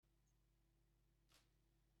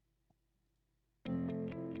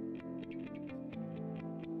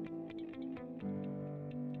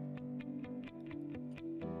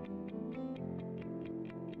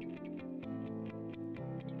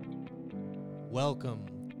Welcome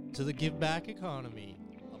to the Give Back Economy,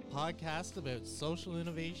 a podcast about social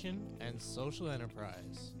innovation and social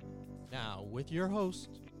enterprise. Now, with your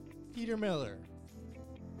host, Peter Miller.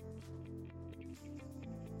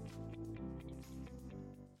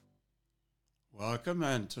 Welcome,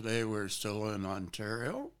 and today we're still in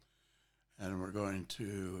Ontario, and we're going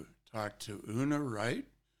to talk to Una Wright,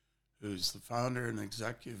 who's the founder and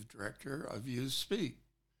executive director of Youth Speak.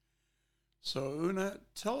 So, Una,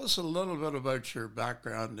 tell us a little bit about your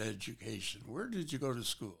background education. Where did you go to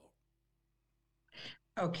school?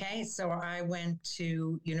 Okay, so I went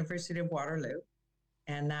to University of Waterloo,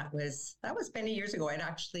 and that was many years ago.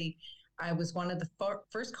 I was one of the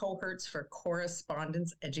first cohorts for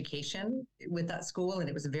correspondence education with that school, and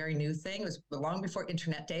it was a very new thing. It was long before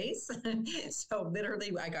internet days. So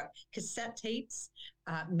literally I got cassette tapes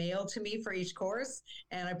mailed to me for each course,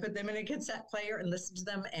 and I put them in a cassette player and listened to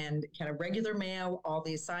them, and kind of regular mail, all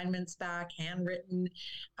the assignments back, handwritten,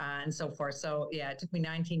 and so forth. So yeah, it took me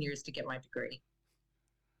 19 years to get my degree.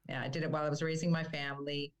 Yeah, I did it while I was raising my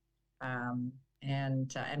family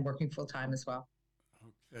and working full time as well.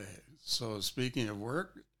 Okay, so speaking of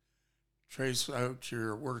work, trace out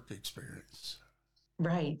your work experience.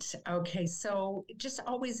 Right. Okay. So just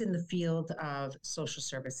always in the field of social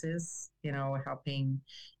services, helping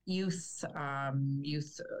youth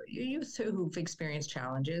who've experienced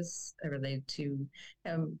challenges related to,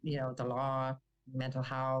 the law, mental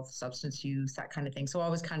health, substance use, that kind of thing. So I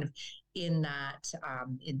was kind of in that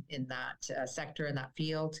sector, in that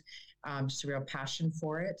field. Just a real passion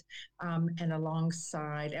for it. And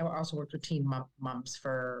alongside, I also worked with teen moms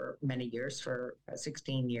for many years, for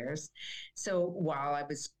 16 years. So while I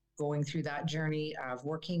was going through that journey of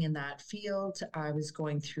working in that field, I was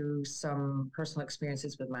going through some personal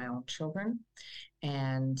experiences with my own children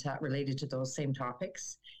and related to those same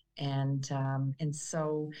topics. And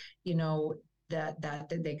so,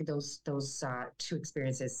 those two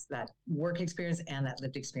experiences, that work experience and that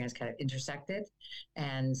lived experience, kind of intersected,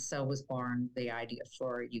 and so was born the idea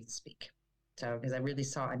for Youth Speak. So because I really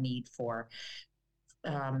saw a need for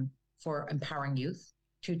empowering youth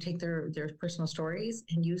to take their personal stories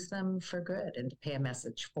and use them for good, and to pay a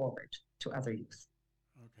message forward to other youth.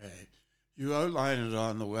 Okay, you outlined it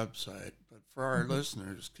on the website, but for our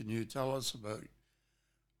listeners, can you tell us about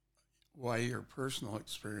why your personal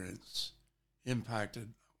experience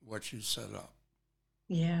impacted what you set up?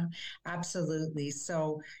 Yeah, absolutely.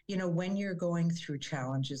 So, when you're going through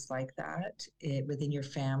challenges like that within your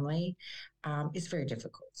family, it's very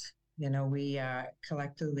difficult. We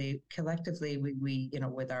collectively, we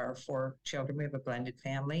with our 4 children, we have a blended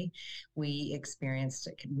family. We experienced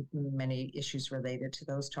many issues related to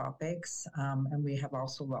those topics. And we have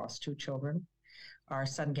also lost 2 children. Our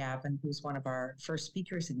son, Gavin, who's one of our first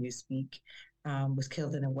speakers in You Speak, was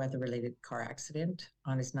killed in a weather-related car accident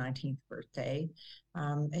on his 19th birthday,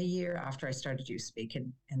 a year after I started You Speak.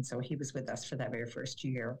 And so he was with us for that very first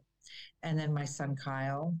year. And then my son,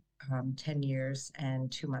 Kyle, 10 years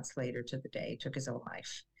and 2 months later to the day, took his own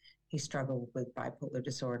life. He struggled with bipolar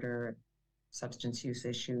disorder, substance use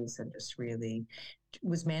issues, and just really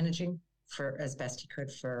was managing for as best he could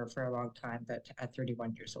for a long time. But at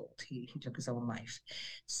 31 years old, he took his own life.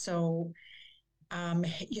 So,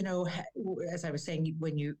 as I was saying,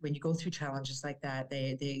 when you go through challenges like that,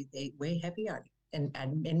 they weigh heavy on you.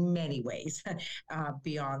 And in many ways,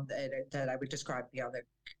 beyond that I would describe beyond the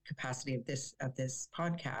capacity of this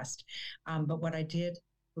podcast. But what I did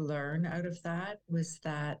learn out of that was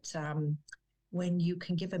that when you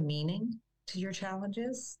can give a meaning to your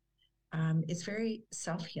challenges, it's very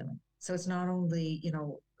self-healing. So it's not only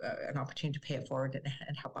an opportunity to pay it forward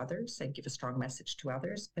and help others and give a strong message to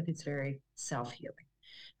others, but it's very self-healing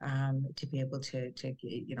to be able to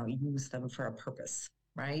use them for a purpose.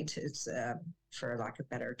 Right. It's for lack of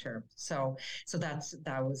better term. So that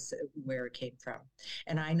was where it came from.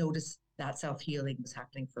 And I noticed that self-healing was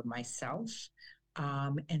happening for myself.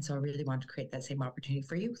 And so I really wanted to create that same opportunity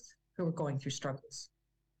for youth who were going through struggles,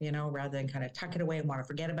 rather than kind of tuck it away and want to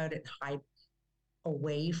forget about it and hide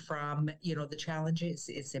away from, the challenges.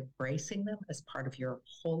 It's embracing them as part of your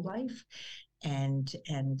whole life and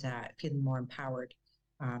feeling more empowered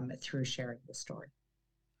through sharing the story.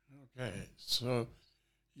 Okay. So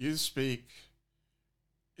You Speak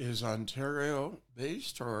is Ontario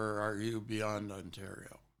based, or are you beyond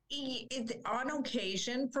Ontario? On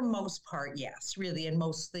occasion, for most part, yes, really, and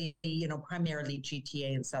mostly, primarily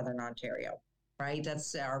GTA and Southern Ontario, right?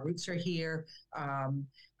 That's our roots are here.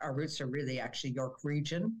 Our roots are really actually York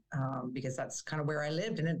region, because that's kind of where I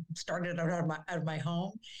lived, and it started out of my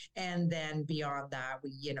home, and then beyond that, we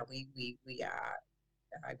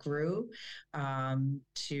grew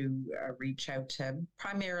to reach out to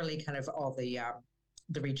primarily kind of all the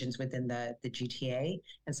regions within the GTA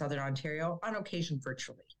and Southern Ontario, on occasion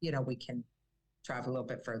virtually. We can travel a little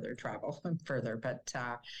bit further, but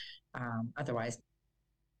otherwise.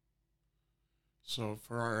 So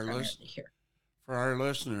for our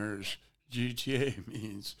listeners, GTA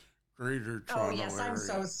means Greater Toronto yes, Area. I'm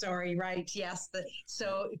so sorry. Right. Yes.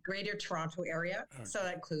 So Greater Toronto Area. Okay. So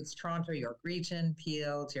that includes Toronto, York Region,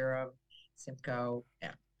 Peel, Durham, Simcoe.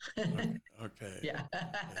 Yeah. Okay. Yeah.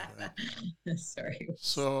 Sorry.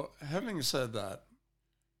 So having said that,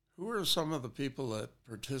 who are some of the people that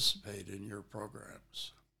participate in your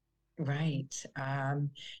programs? Right.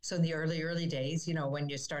 So in the early days, when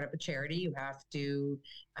you start up a charity, you have to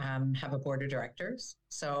have a board of directors.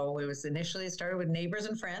 So it started with neighbors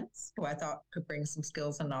and friends who I thought could bring some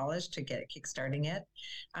skills and knowledge to get kickstarting it.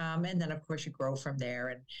 And then, of course, you grow from there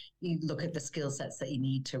and you look at the skill sets that you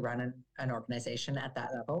need to run an organization at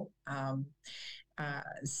that level.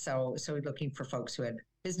 So we're looking for folks who had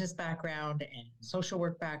business background and social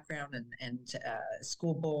work background and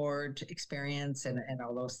school board experience and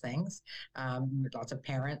all those things. Lots of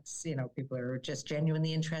parents, people who are just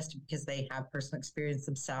genuinely interested because they have personal experience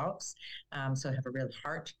themselves. So have a real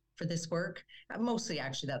heart for this work. Mostly,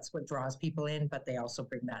 actually, that's what draws people in, but they also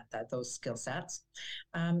bring those skill sets.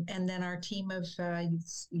 And then our team of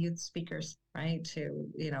youth speakers, right, to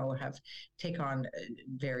take on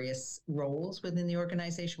various roles within the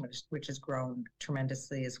organization, which has grown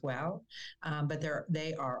tremendously as well. But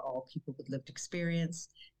they are all people with lived experience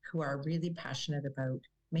who are really passionate about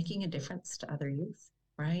making a difference to other youth.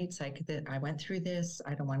 Right. It's like I went through this.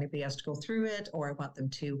 I don't want anybody else to go through it, or I want them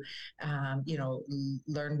to,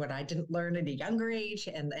 learn what I didn't learn at a younger age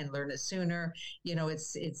and learn it sooner.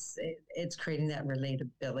 It's creating that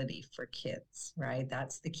relatability for kids. Right.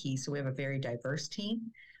 That's the key. So we have a very diverse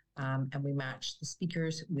team. And we match the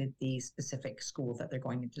speakers with the specific school that they're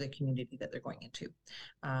going into, the community that they're going into,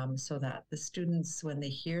 so that the students, when they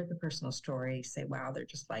hear the personal story, say, wow, they're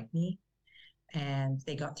just like me. And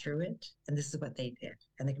they got through it, and this is what they did,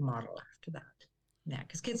 and they can model after that. Yeah,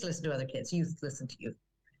 because kids listen to other kids, youth listen to youth.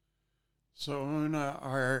 So, Una,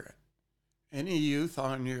 are any youth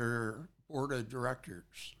on your board of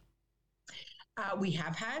directors? We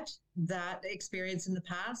have had that experience in the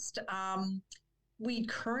past. We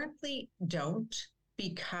currently don't,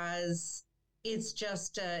 because it's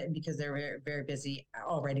just because they're very, very busy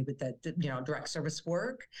already with the direct service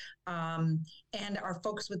work. And our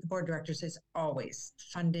focus with the board of directors is always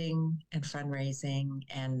funding and fundraising.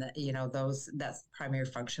 And, that's the primary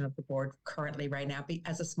function of the board currently right now.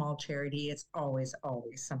 As a small charity, it's always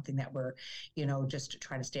something that we're, just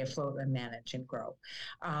trying to stay afloat and manage and grow.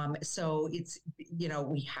 So it's,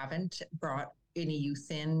 we haven't brought any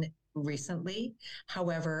youth in recently.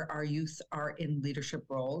 However, our youth are in leadership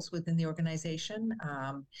roles within the organization.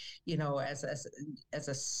 As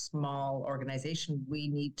a small organization, we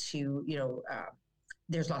need to,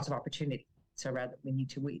 there's lots of opportunity. So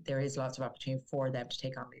there is lots of opportunity for them to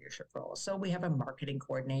take on leadership roles. So we have a marketing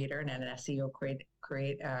coordinator and an SEO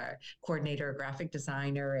coordinator, a graphic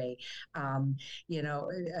designer,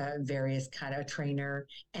 various kind of trainer,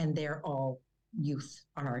 and they're all youth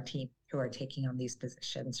on our team who are taking on these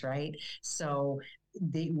positions, right? So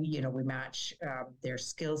we match their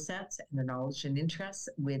skill sets and their knowledge and interests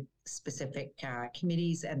with specific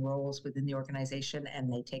committees and roles within the organization,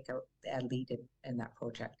 and they take a lead in that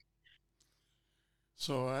project.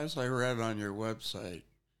 So as I read on your website,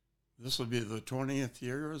 this will be the 20th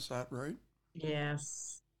year, is that right?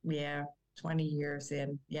 Yes. Yeah, 20 years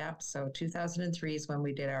in. Yeah. So 2003 is when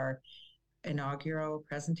we did our inaugural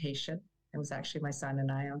presentation. It was actually my son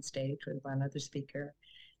and I on stage with one other speaker.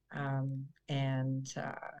 And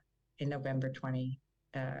in November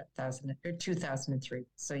 2003.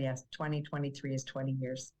 So yes, 2023 is 20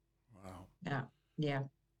 years. Wow. Yeah.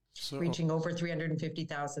 So, reaching over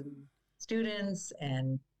 350,000 students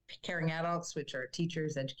and caring adults, which are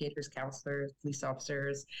teachers, educators, counselors, police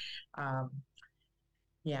officers.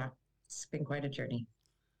 It's been quite a journey.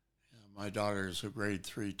 Yeah, my daughter is a grade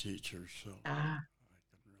 3 teacher, so.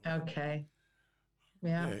 Okay.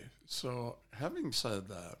 Yeah. Okay. So having said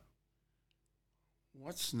that,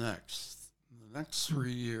 what's next? The next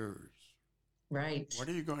 3 years. Right. What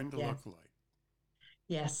are you going to look like?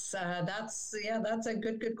 Yes, that's a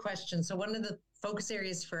good question. So one of the focus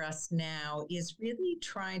areas for us now is really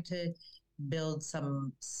trying to build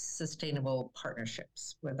some sustainable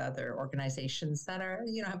partnerships with other organizations that are,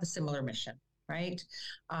 have a similar mission, right?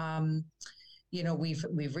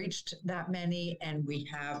 We've reached that many, and we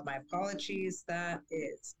have, my apologies, that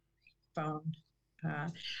is phone.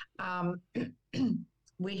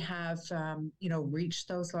 we have, reached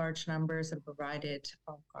those large numbers and provided,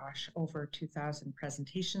 over 2,000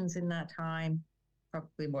 presentations in that time.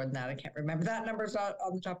 Probably more than that. I can't remember that number's on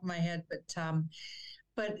the top of my head,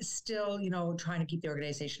 but still, trying to keep the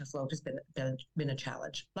organization afloat has been a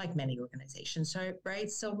challenge, like many organizations, right?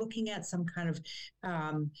 So looking at some kind of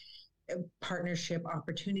partnership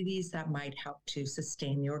opportunities that might help to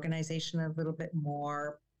sustain the organization a little bit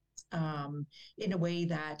more, in a way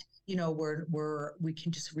that we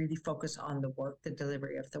can just really focus on the work, the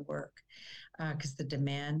delivery of the work, because the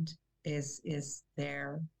demand is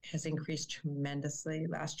there, has increased tremendously.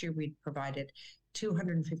 Last year we provided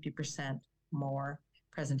 250% more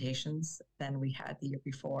presentations than we had the year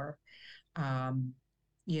before.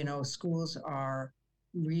 Schools are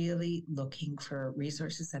really looking for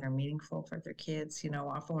resources that are meaningful for their kids.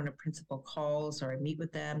 Often when a principal calls or I meet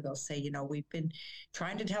with them, they'll say, we've been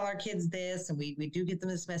trying to tell our kids this, and we do get them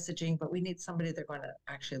this messaging, but we need somebody they're going to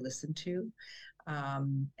actually listen to.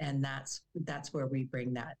 And that's where we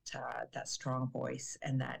bring that strong voice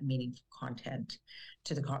and that meaningful content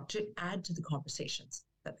to add to the conversations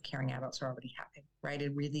that the caring adults are already having, right?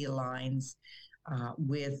 It really aligns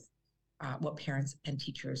with what parents and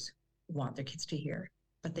teachers want their kids to hear,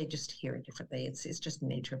 but they just hear it differently. It's just the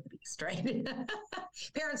nature of the beast, right?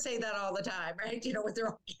 Parents say that all the time, right? With their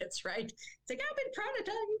own kids, right? It's like, I've been trying to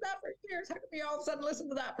tell you that for years. How come you all of a sudden listen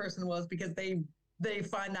to that person? Was because they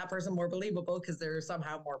find that person more believable because they're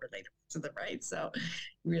somehow more relatable to them, right? So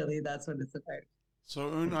really, that's what it's about. So,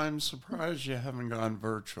 Una, I'm surprised you haven't gone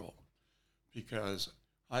virtual, because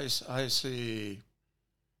I see,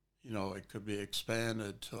 it could be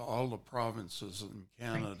expanded to all the provinces in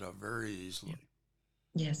Canada very easily.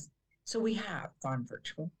 Yeah. Yes. So we have gone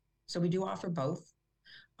virtual. So we do offer both.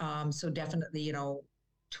 So definitely,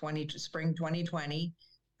 spring 2020,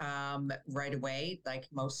 right away, like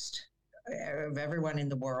most of everyone in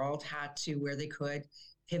the world had to, where they could,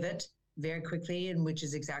 pivot very quickly, and which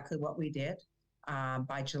is exactly what we did.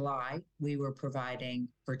 By July, we were providing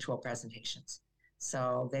virtual presentations.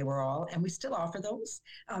 So they were all, and we still offer those.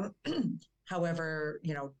 However,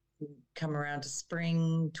 come around to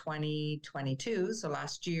spring 2022. So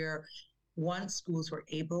last year, once schools were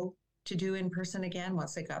able to do in person again,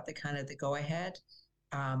 once they got the go ahead,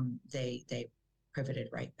 they pivoted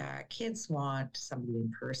right back. Kids want somebody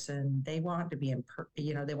in person. They want to be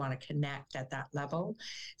they want to connect at that level.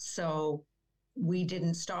 So we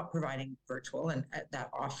didn't stop providing virtual and that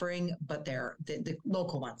offering, but the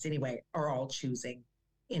local ones anyway are all choosing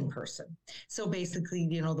in person. So basically,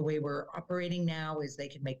 the way we're operating now is they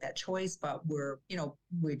can make that choice, but we're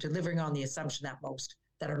delivering on the assumption that most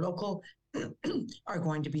that are local are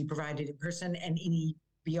going to be provided in person, and any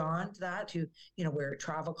beyond that, where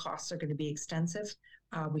travel costs are going to be extensive,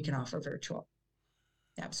 we can offer virtual.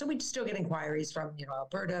 Yeah, so we still get inquiries from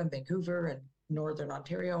Alberta and Vancouver and Northern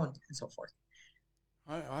Ontario and so forth.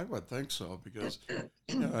 I would think so, because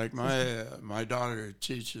like my daughter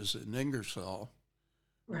teaches in Ingersoll.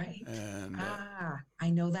 Right. And I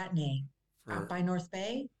know that name. By North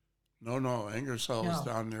Bay? No, Ingersoll is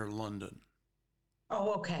down near London.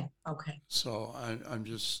 Oh, okay. So I'm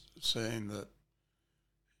just saying that,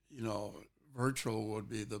 virtual would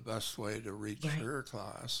be the best way to reach her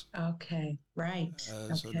class. Okay, right.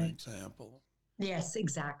 As an example. Yes,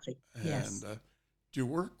 exactly. And yes. Do you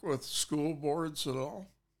work with school boards at all?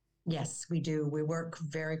 Yes, we do. We work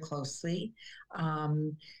very closely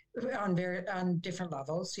on different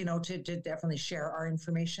levels, to definitely share our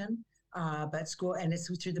information. But school, and it's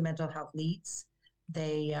through the mental health leads.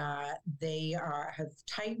 They have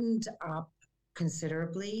tightened up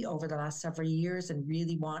considerably over the last several years and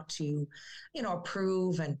really want to,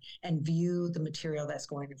 approve and view the material that's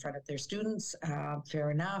going in front of their students.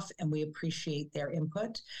 Fair enough, and we appreciate their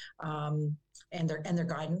input and their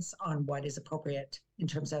guidance on what is appropriate in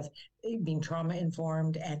terms of being trauma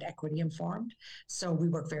informed and equity informed. So we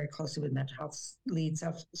work very closely with mental health leads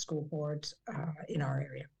of school boards in our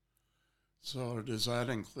area. So does that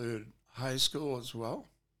include high school as well?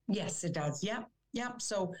 Yes, it does. Yep.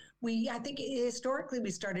 So I think historically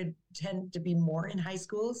we tend to be more in high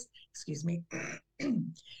schools, excuse me.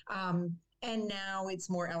 And now it's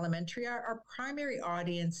more elementary. Our primary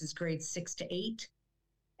audience is grades 6 to 8.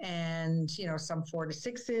 And, some 4 to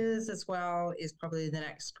 6s as well is probably the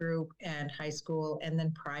next group, and high school, and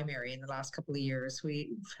then primary. In the last couple of years,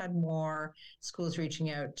 we've had more schools reaching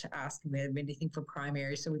out to ask if they have anything for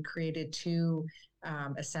primary. So we created 2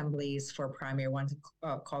 assemblies for primary. One's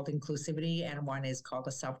called Inclusivity, and one is called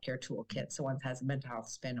a Self-Care Toolkit. So one has a mental health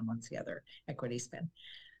spin and one's the other equity spin.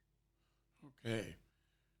 Okay.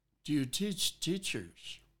 Do you teach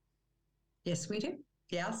teachers? Yes, we do.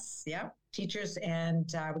 Yes. Yeah. teachers and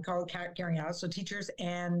we call it carrying out. So teachers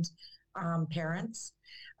and parents.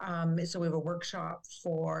 So we have a workshop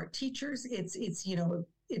for teachers. It's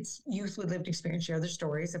it's youth with lived experience share their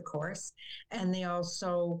stories, of course, and they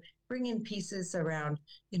also bring in pieces around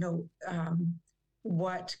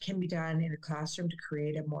what can be done in a classroom to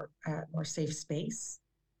create a more safe space.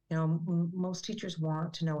 Most teachers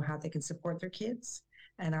want to know how they can support their kids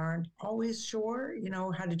and aren't always sure,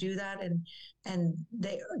 how to do that. And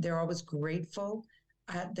they're always grateful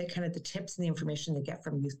at the kind of the tips and the information they get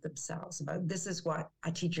from youth themselves about this is what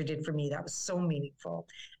a teacher did for me. That was so meaningful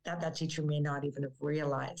that teacher may not even have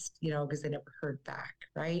realized, because they never heard back,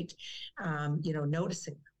 right?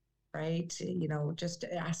 Noticing, right? Just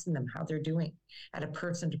asking them how they're doing at a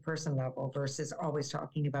person to person level versus always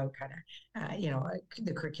talking about kind of,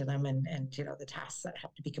 the curriculum and the tasks that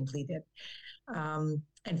have to be completed.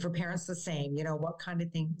 And for parents, the same, what kind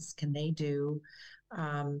of things can they do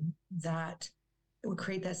that would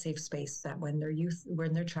create that safe space that when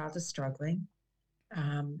their child is struggling,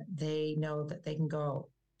 they know that they can go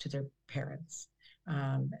to their parents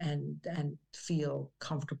and feel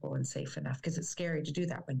comfortable and safe enough, because it's scary to do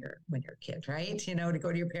that when you're a kid, right? To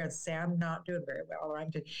go to your parents and say, I'm not doing very well, or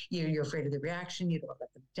you're afraid of the reaction, you don't want to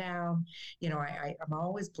let them down. I'm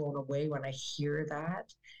always blown away when I hear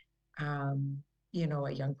that. A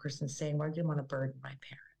young person saying, well, I didn't want to burden my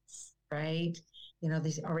parents, right?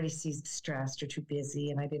 They already see stressed or too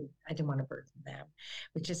busy, and I didn't want to burden them,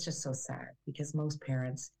 which is just so sad, because most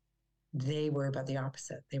parents, they worry about the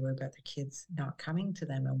opposite. They worry about their kids not coming to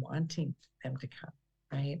them and wanting them to come,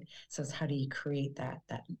 right? So it's how do you create that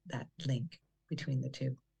link between the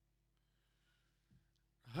two?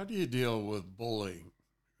 How do you deal with bullying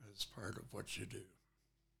as part of what you do?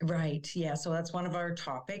 Right. Yeah. So that's one of our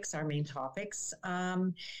topics, our main topics.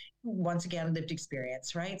 Once again, lived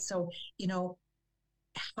experience, right? So,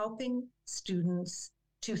 helping students,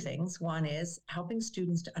 two things. One is helping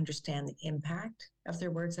students to understand the impact of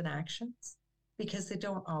their words and actions, because they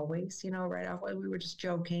don't always, right off, we were just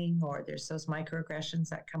joking, or there's those microaggressions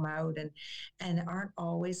that come out and aren't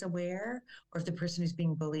always aware, or if the person who's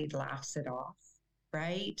being bullied laughs it off,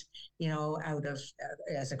 right? Out of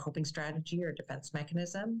as a coping strategy or defense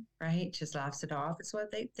mechanism, right? Just laughs it off. It's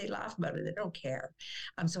what they laugh about it. They don't care.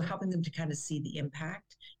 So helping them to kind of see the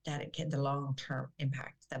impact the long-term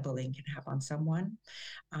impact that bullying can have on someone,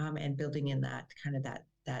 and building in that kind of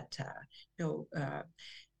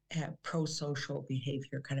that pro-social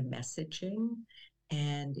behavior kind of messaging,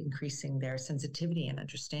 and increasing their sensitivity and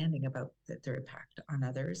understanding about their impact on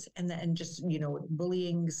others, and just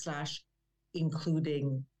bullying /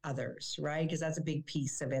 including others, right? Because that's a big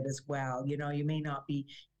piece of it as well. You may not be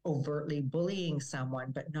overtly bullying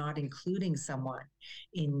someone, but not including someone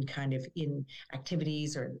in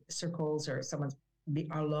activities or circles, or someone's be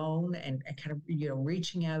alone and kind of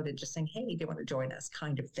reaching out and just saying, hey, do you want to join us,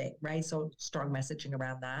 kind of thing, right? So strong messaging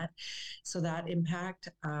around that, so that impact,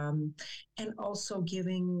 and also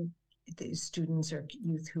giving the students or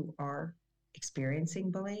youth who are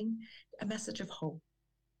experiencing bullying a message of hope,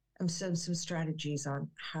 some strategies on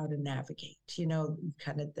how to navigate,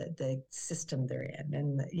 kind of the system they're in,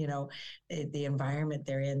 and the environment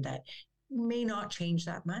they're in, that may not change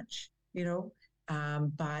that much,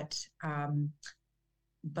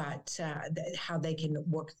 but how they can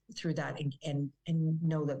work through that and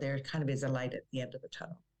know that there kind of is a light at the end of the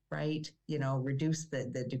tunnel, right? Reduce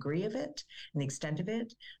the degree of it and the extent of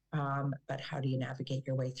it, but how do you navigate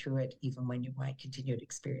your way through it, even when you might continue to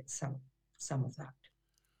experience some of that.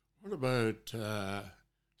 What about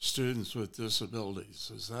students with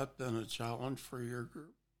disabilities? Has that been a challenge for your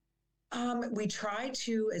group? We try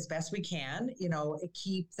to, as best we can,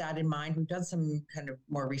 keep that in mind. We've done some kind of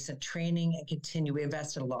more recent training and continue. We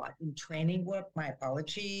invested a lot in training. My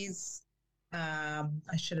apologies. I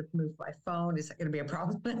should have moved my phone. Is that going to be a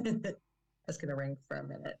problem? That's going to ring for a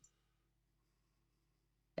minute.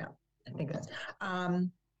 Yeah, I think that's.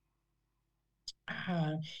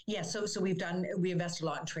 So we invested a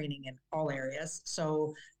lot in training in all areas.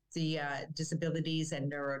 So the disabilities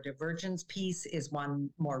and neurodivergence piece is one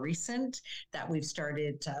more recent that we've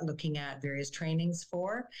started looking at various trainings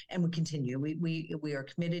for, and we continue. We are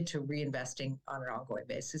committed to reinvesting on an ongoing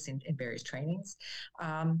basis in various trainings.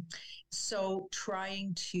 So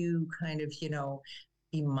trying to kind of,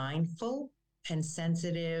 be mindful and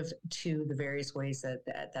sensitive to the various ways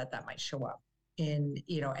that might show up in,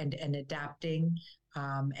 and adapting,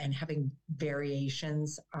 and having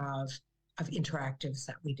variations of interactives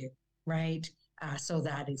that we do, right? So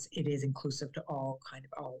that it is inclusive to all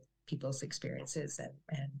people's experiences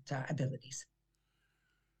and abilities.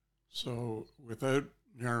 So without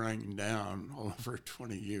narrowing down over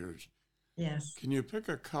 20 years, Yes. Can you pick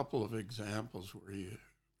a couple of examples where you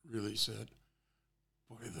really said,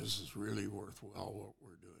 boy, this is really worthwhile what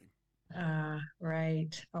we're doing? Right.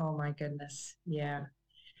 Oh my goodness. Yeah.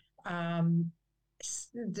 Um,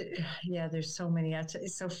 yeah, there's so many.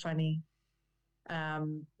 It's so funny.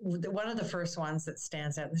 One of the first ones that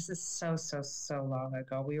stands out, this is so long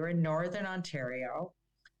ago. We were in Northern Ontario,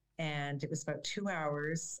 and it was about 2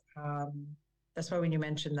 hours. That's why when you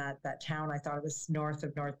mentioned that town, I thought it was north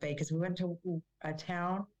of North Bay, because we went to a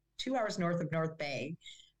town 2 hours north of North Bay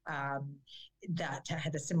um, that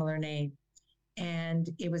had a similar name, and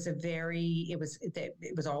it was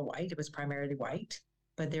all white. It was primarily white,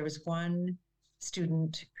 but there was one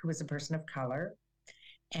student who was a person of color,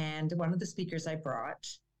 and one of the speakers I brought,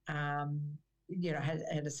 um,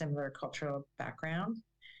 had a similar cultural background,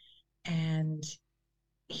 and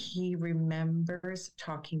he remembers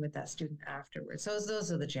talking with that student afterwards. So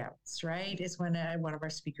those are the gems, right? Is when one of our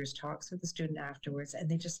speakers talks with the student afterwards, and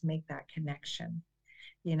they just make that connection.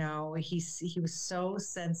 He was so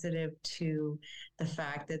sensitive to the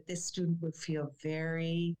fact that this student would feel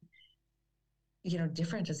very,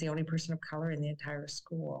 different as the only person of color in the entire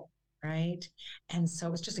school, right? And so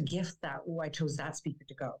it was just a gift that I chose that speaker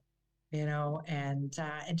to go, and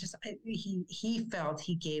just he felt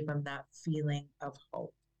he gave him that feeling of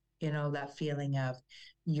hope, that feeling of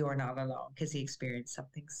you're not alone, because he experienced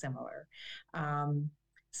something similar.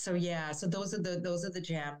 So yeah, so those are the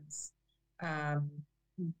gems. Um,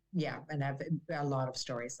 yeah, and I've a lot of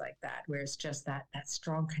stories like that where it's just that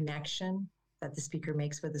strong connection that the speaker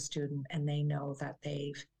makes with the student, and they know that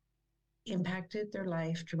they've impacted their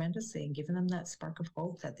life tremendously and given them that spark of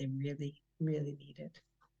hope that they really, really needed.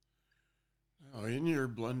 Now, in your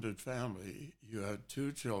blended family, you had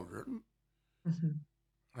 2 children.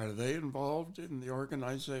 Mm-hmm. Are they involved in the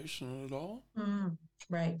organization at all?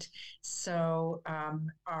 Right. So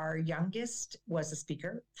our youngest was a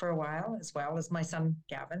speaker for a while, as well as my son,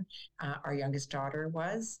 Gavin. Our youngest daughter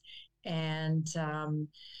was. And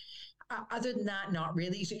other than that, not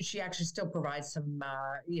really. She actually still provides some,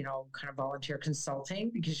 kind of volunteer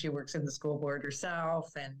consulting, because she works in the school board herself,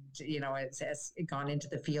 and, has gone into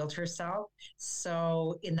the field herself.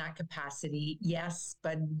 So in that capacity, yes,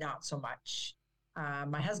 but not so much.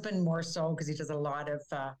 My husband more so, because he does a lot of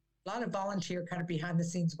volunteer kind of behind the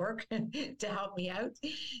scenes work to help me out,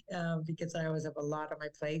 because I always have a lot on my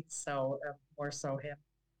plate. So more so him.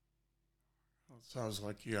 Well, it sounds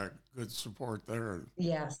like you got good support there.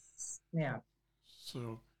 Yes. Yeah.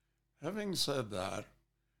 So, having said that,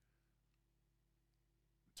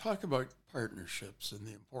 talk about partnerships and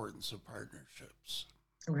the importance of partnerships.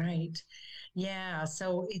 Right. Yeah.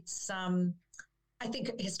 So it's I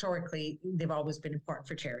think historically they've always been important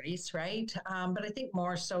for charities, right? But I think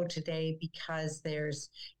more so today, because there's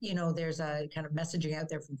a kind of messaging out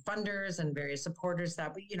there from funders and various supporters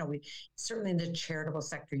that we certainly in the charitable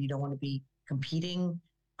sector, you don't want to be competing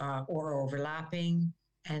or overlapping.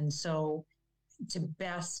 And so to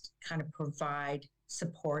best kind of provide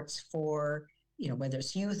supports for, whether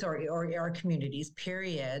it's youth or our communities,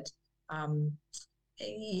 period,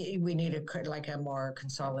 we need a more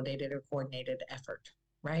consolidated or coordinated effort,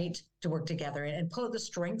 right, to work together and pull out the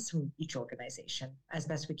strengths from each organization as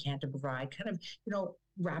best we can to provide kind of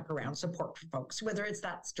wraparound support for folks, whether it's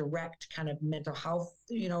that's direct kind of mental health,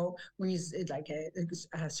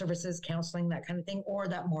 services, counseling, that kind of thing, or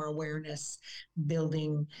that more awareness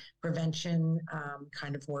building, prevention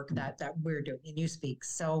kind of work that we're doing in YouSpeak.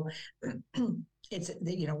 So it's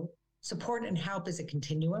support and help is a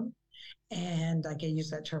continuum. And I can use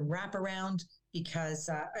that term wraparound, because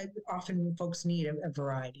often folks need a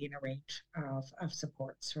variety and a range of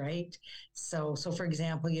supports, right? So for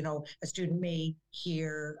example, a student may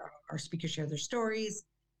hear our speakers share their stories.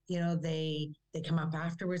 They come up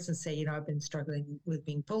afterwards and say, I've been struggling with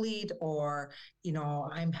being bullied, or,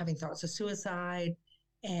 I'm having thoughts of suicide.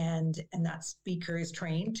 And that speaker is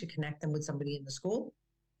trained to connect them with somebody in the school,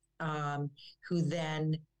 who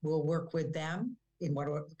then will work with them in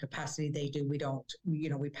whatever capacity they do. We don't,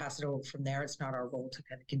 we pass it over from there. It's not our role to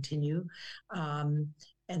kind of continue.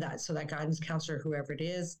 So that guidance counselor, whoever it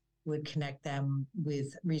is, would connect them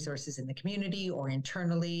with resources in the community or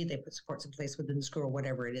internally. They put supports in place within the school, or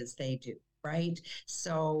whatever it is they do, right?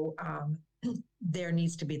 So there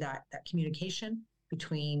needs to be that communication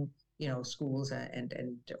between schools and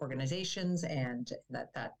organizations, and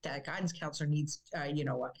that guidance counselor needs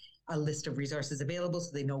a list of resources available,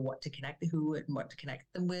 so they know what to connect who and what to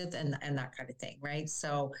connect them with, and that kind of thing, right?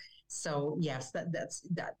 So yes, that's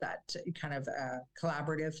kind of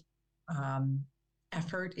collaborative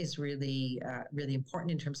effort is really really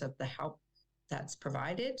important in terms of the help that's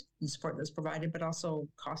provided, the support that's provided, but also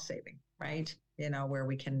cost saving, right? Where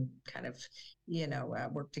we can kind of,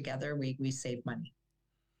 work together, we save money.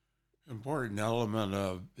 Important element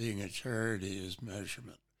of being a charity is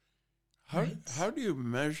measurement. Right. How do you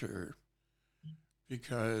measure?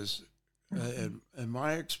 Because in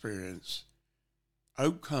my experience,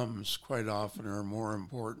 outcomes quite often are more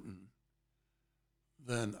important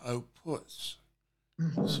than outputs.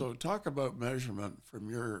 Mm-hmm. So talk about measurement from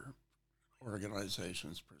your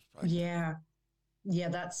organization's perspective. Yeah,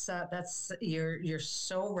 that's you're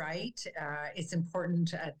so right. It's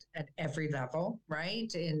important at every level,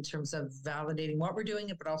 right? In terms of validating what we're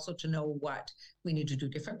doing, but also to know what we need to do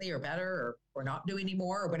differently or better or not do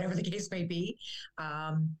anymore or whatever the case may be.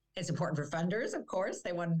 It's important for funders, of course.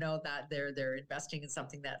 They want to know that they're investing in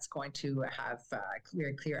something that's going to have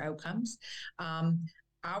clear outcomes.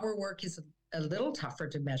 Our work is a little tougher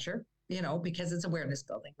to measure, because it's awareness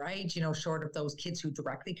building, right? Short of those kids who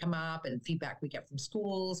directly come up and feedback we get from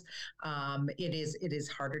schools, it is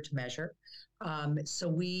harder to measure. So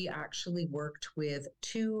we actually worked with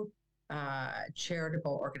two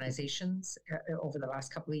charitable organizations over the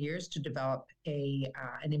last couple of years to develop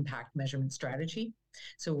an impact measurement strategy.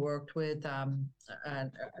 So we worked with an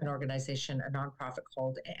organization, a nonprofit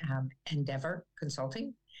called Endeavor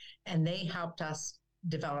Consulting, and they helped us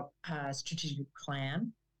develop a strategic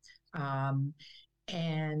plan. And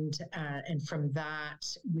from that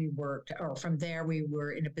from there we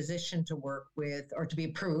were in a position to work with or to be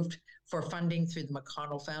approved for funding through the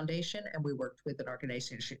McConnell Foundation, and we worked with an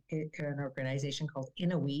organization called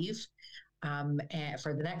Innoweave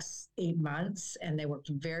for the next 8 months, and they worked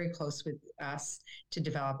very close with us to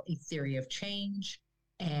develop a theory of change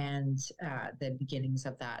and the beginnings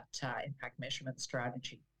of that impact measurement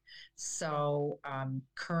strategy. So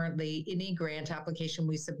currently, any grant application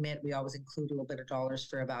we submit, we always include a little bit of dollars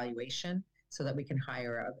for evaluation so that we can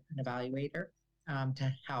hire an evaluator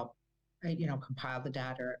to help, compile the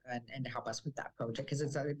data and to help us with that project, because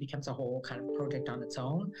it becomes a whole kind of project on its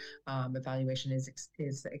own. Evaluation is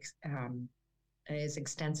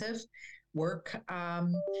extensive work,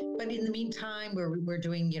 but in the meantime we're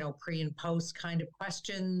doing pre and post kind of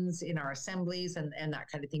questions in our assemblies and that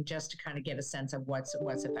kind of thing, just to kind of get a sense of what's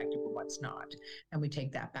effective and what's not, and we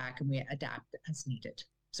take that back and we adapt as needed.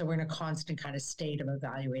 So we're in a constant kind of state of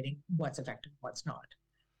evaluating what's effective and what's not.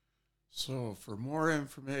 So for more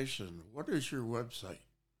information, what is your website?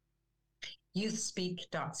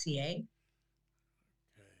 youthspeak.ca.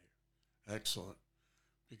 Okay, excellent.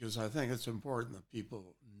 Because I think it's important that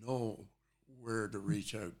people know where to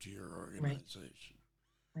reach out to your organization.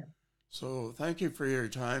 Right. So thank you for your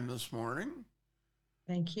time this morning.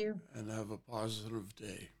 Thank you. And have a positive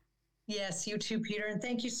day. Yes, you too, Peter. And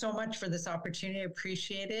thank you so much for this opportunity. I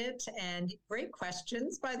appreciate it. And great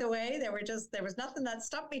questions, by the way. There was nothing that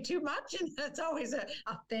stumped me too much. And that's always a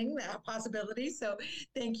thing, a possibility. So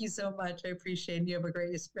thank you so much. I appreciate it. You have a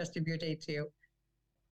great rest of your day too.